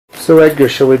So Edgar,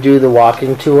 shall we do the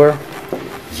walking tour?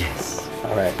 Yes.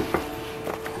 All right.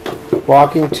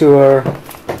 Walking tour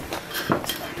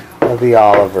of the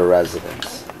Oliver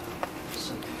residence.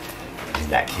 In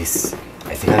that case,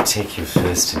 I think I'll take you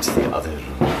first into the other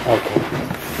room. Okay.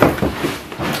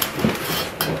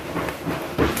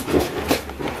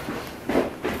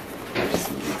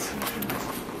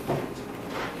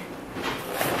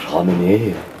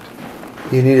 Promenade.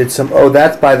 You needed some... Oh,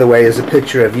 that, by the way, is a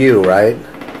picture of you, right?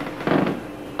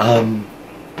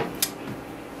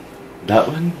 That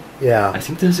one? Yeah. I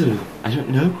think those are... I don't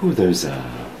know who those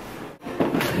are.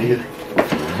 Fine.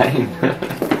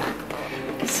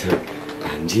 So,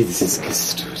 Andy, this is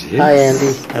Kestutis. Hi,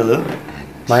 Andy. Hello.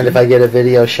 Mind if I get a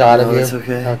video shot of you? No, it's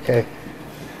okay. Okay.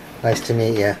 Nice to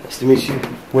meet you. Nice to meet you.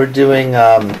 We're doing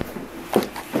an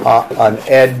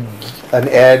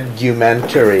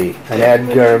edumentary, an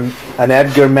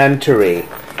Edgar-mentary.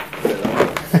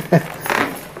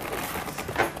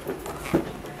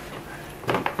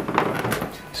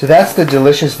 So that's the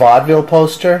Delicious Vaudeville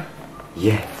poster?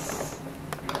 Yes.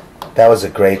 That was a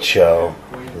great show.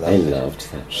 I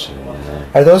loved that show. Yeah.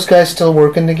 Are those guys still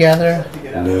working together?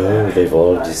 No, they've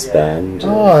all disbanded.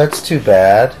 Oh, that's too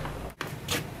bad.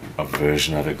 A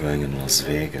version of it going in Las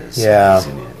Vegas. Yeah.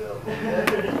 Isn't it?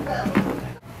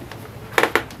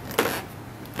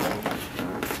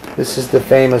 This is the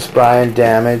famous Brian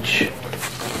Damage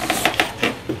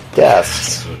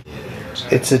desk.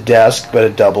 It's a desk, but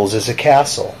it doubles as a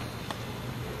castle.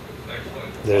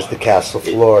 There's the castle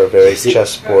floor, very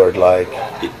chessboard-like.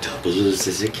 It doubles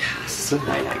as a castle.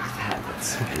 I like that.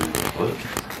 That's very good.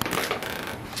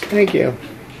 Thank you.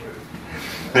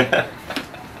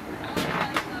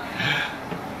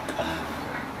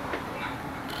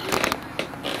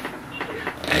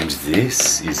 And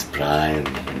this is Brian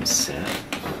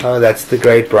himself. Oh, that's the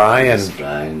great Brian. This is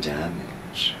Brian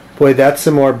Damage. Boy, that's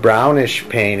a more brownish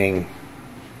painting.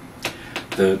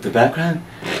 The background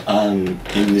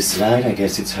in this light, I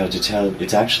guess it's hard to tell.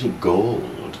 It's actually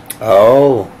gold.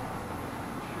 Oh.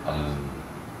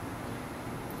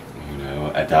 You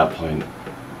know, at that point,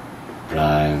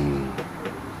 Brian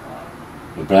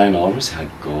always had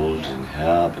golden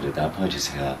hair, but at that point his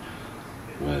hair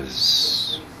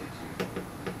was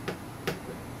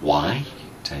white,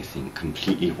 I think,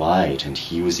 completely white, and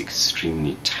he was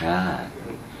extremely tan,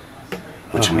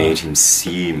 which made him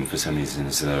seem, for some reason,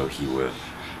 as though he were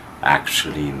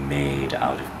actually made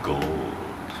out of gold.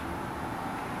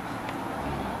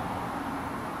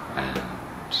 And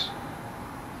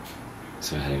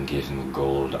so Helen gave him a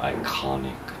gold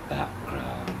iconic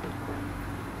background.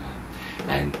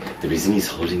 And the reason he's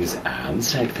holding his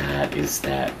arms like that is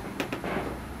that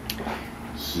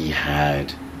he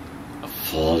had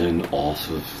fallen off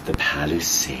of the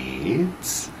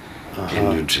Palisades in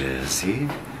New Jersey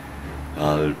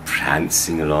while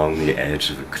prancing along the edge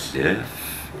of a cliff.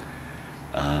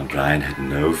 Brian had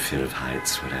no fear of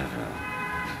heights whatever.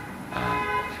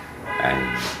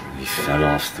 And he fell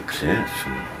off the cliff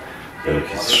and broke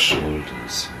his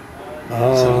shoulders. His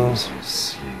arms were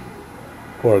sling.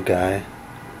 Poor guy.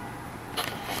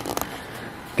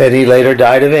 Then he later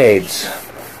died of AIDS.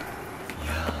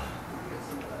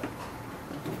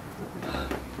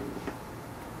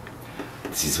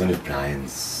 This is one of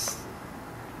Brian's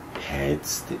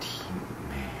heads that he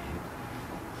made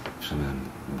from a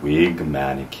wig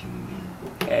mannequin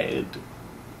head.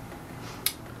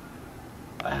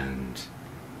 And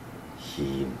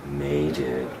he made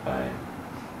it by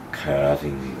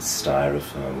carving the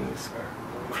styrofoam with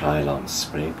Krylon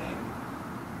spray paint.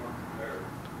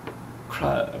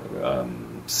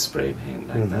 Spray paint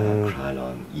like that.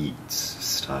 Krylon eats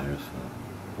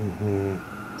styrofoam.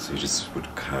 So you just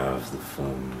would carve the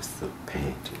foam with the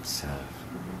paint itself.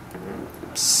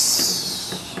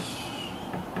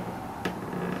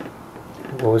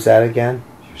 What was that again?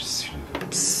 You just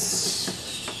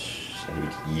and it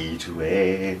would eat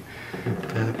away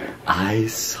the eye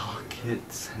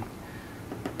sockets and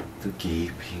the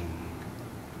gaping,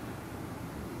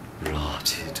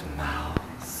 rotted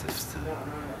mouth of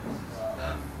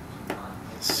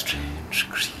the strange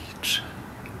creature.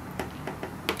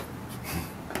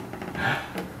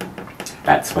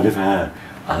 That's one of our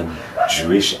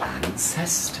Jewish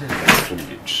ancestors from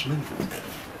Richmond.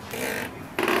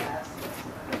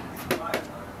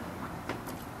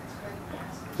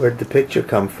 Where'd the picture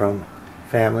come from?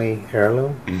 Family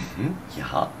heirloom?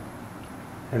 Yeah.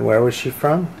 And where was she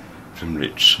from? From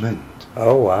Richmond.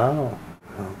 Oh, wow.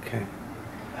 Okay.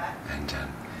 And,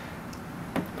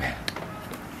 well,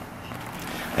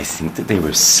 I think that they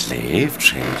were slave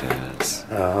traders.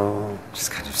 Oh. Just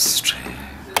kind of strange.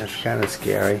 That's kind of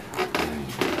scary.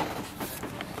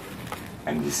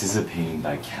 And this is a painting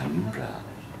by Canberra.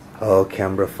 Oh,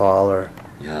 Kembra Fowler.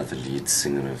 Yeah, the lead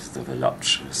singer of the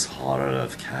voluptuous horror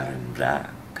of Karen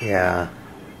Black. Yeah.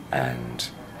 And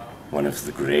one of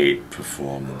the great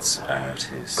performance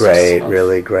artists.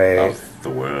 Really great. Of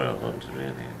the world,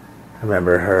 really. I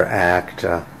remember her act,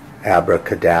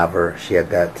 Abracadaver. She had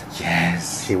that.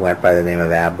 Yes. She went by the name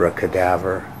of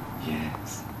Abracadaver.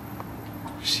 Yes.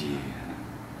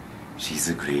 She's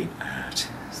a great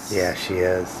artist. Yeah, she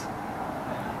is.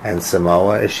 And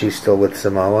Samoa, is she still with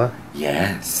Samoa?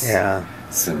 Yes. Yeah.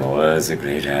 Samoa is a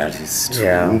great artist too.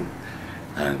 Yeah.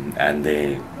 And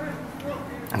they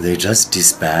just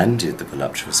disbanded the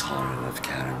voluptuous horror of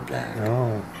Karen Black.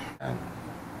 Oh.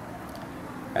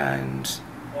 And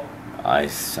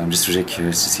I'm just really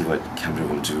curious to see what Canberra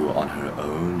will do on her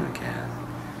own again.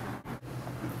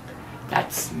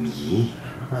 That's me.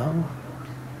 Oh.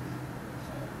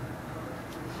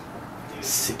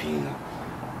 Sipping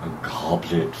a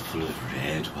goblet full of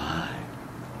red wine.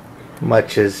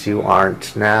 Much as you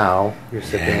aren't now. You're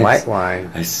sipping white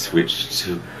wine. I switched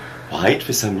to white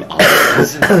for some odd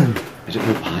reason. I don't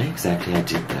know why exactly I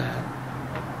did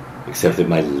that. Except that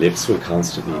my lips were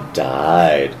constantly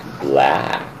dyed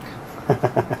black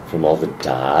from all the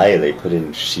dye they put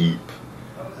in cheap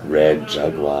red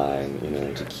jug wine,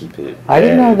 to keep it red. I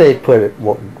didn't know they put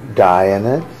dye in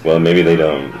it. Well, maybe they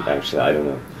don't, actually, I don't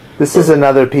know. This is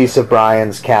another piece of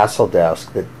Brian's castle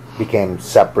desk that became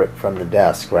separate from the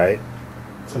desk, right?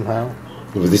 Somehow?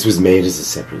 Well, this was made as a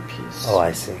separate piece. Oh,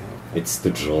 I see. It's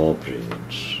the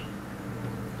drawbridge.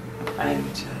 And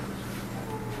it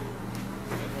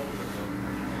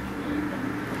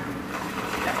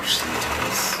actually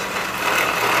does.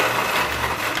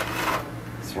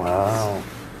 Wow.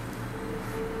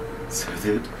 So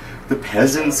that the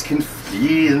peasants can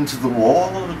flee into the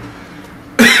wall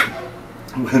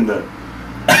when the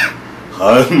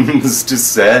Huns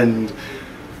descend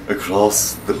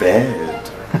across the bed.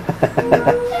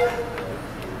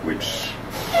 Which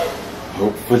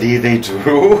hopefully they do.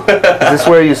 Is this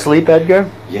where you sleep, Edgar?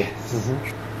 Yes.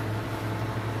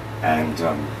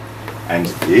 And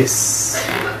this,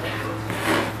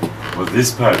 well,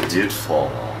 this part did fall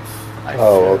off. I feel.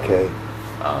 Okay.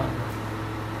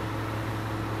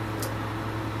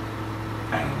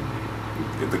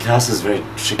 And the castle is very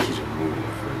tricky to move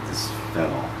where this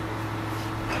fell off.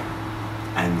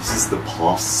 And this is the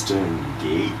postern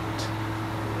gate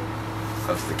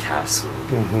of the castle,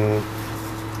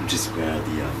 which is where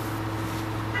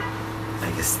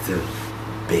I guess the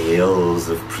bales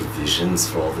of provisions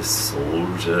for all the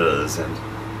soldiers and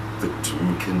the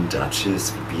Duke and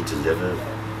Duchess would be delivered.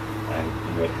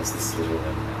 And it has this little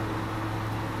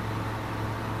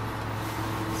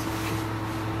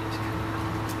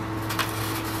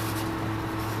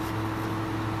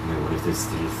one of those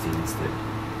little things that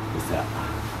with that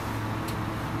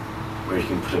where you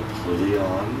can put a pulley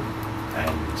on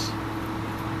and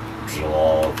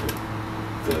draw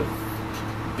the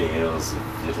bales of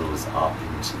victuals up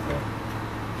into the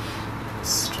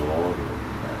storeroom.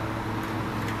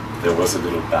 There was a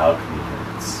little balcony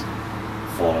that's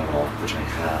fallen off, which I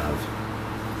have,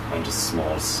 and a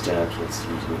small staircase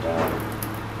leading down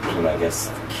to, I guess,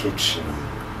 the kitchen.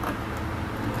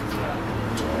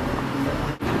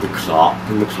 The clock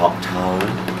in the clock tower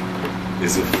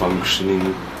is a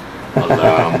functioning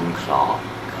alarm clock.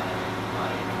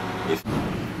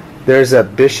 There's a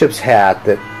bishop's hat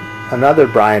that another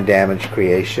Brian Damage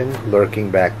creation lurking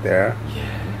back there.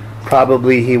 Yeah.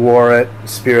 Probably he wore it,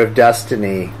 Spear of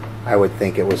Destiny, I would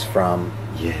think it was from.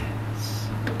 Yes.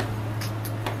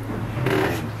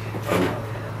 And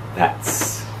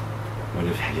that's one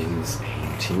of Helen's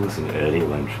paintings, an early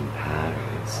one from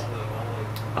Paris,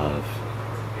 of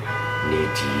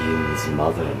Nadine's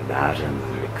mother, Madame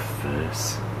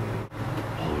Macpherson,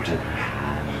 holding her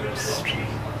hand strange.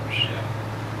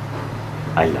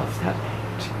 I love that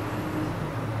painting.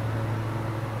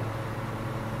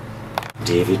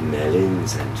 David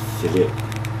Mellins and Philip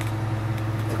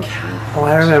the cat. Oh,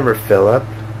 I remember Philip.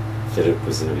 Philip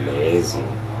was an amazing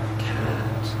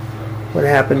cat. What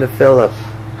happened to Philip?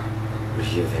 But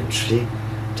he eventually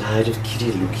died of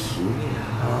kidney leukemia.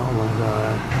 Oh my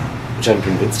God. Which I'm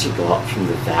convinced he got from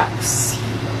the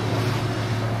vaccine.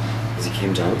 Because he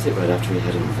came down with it right after we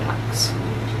had him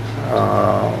vaccinated.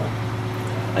 Oh.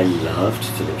 I loved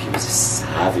Philip. He was a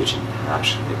savage and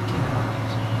passionate cat.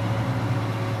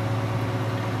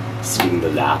 Sitting in the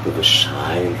lap of a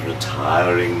shy and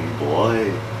retiring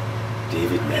boy,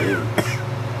 David Mellins,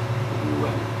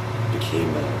 who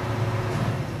became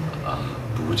a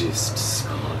Buddhist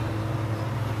scholar.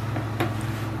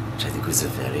 Which I think was a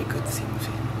very good thing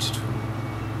for him.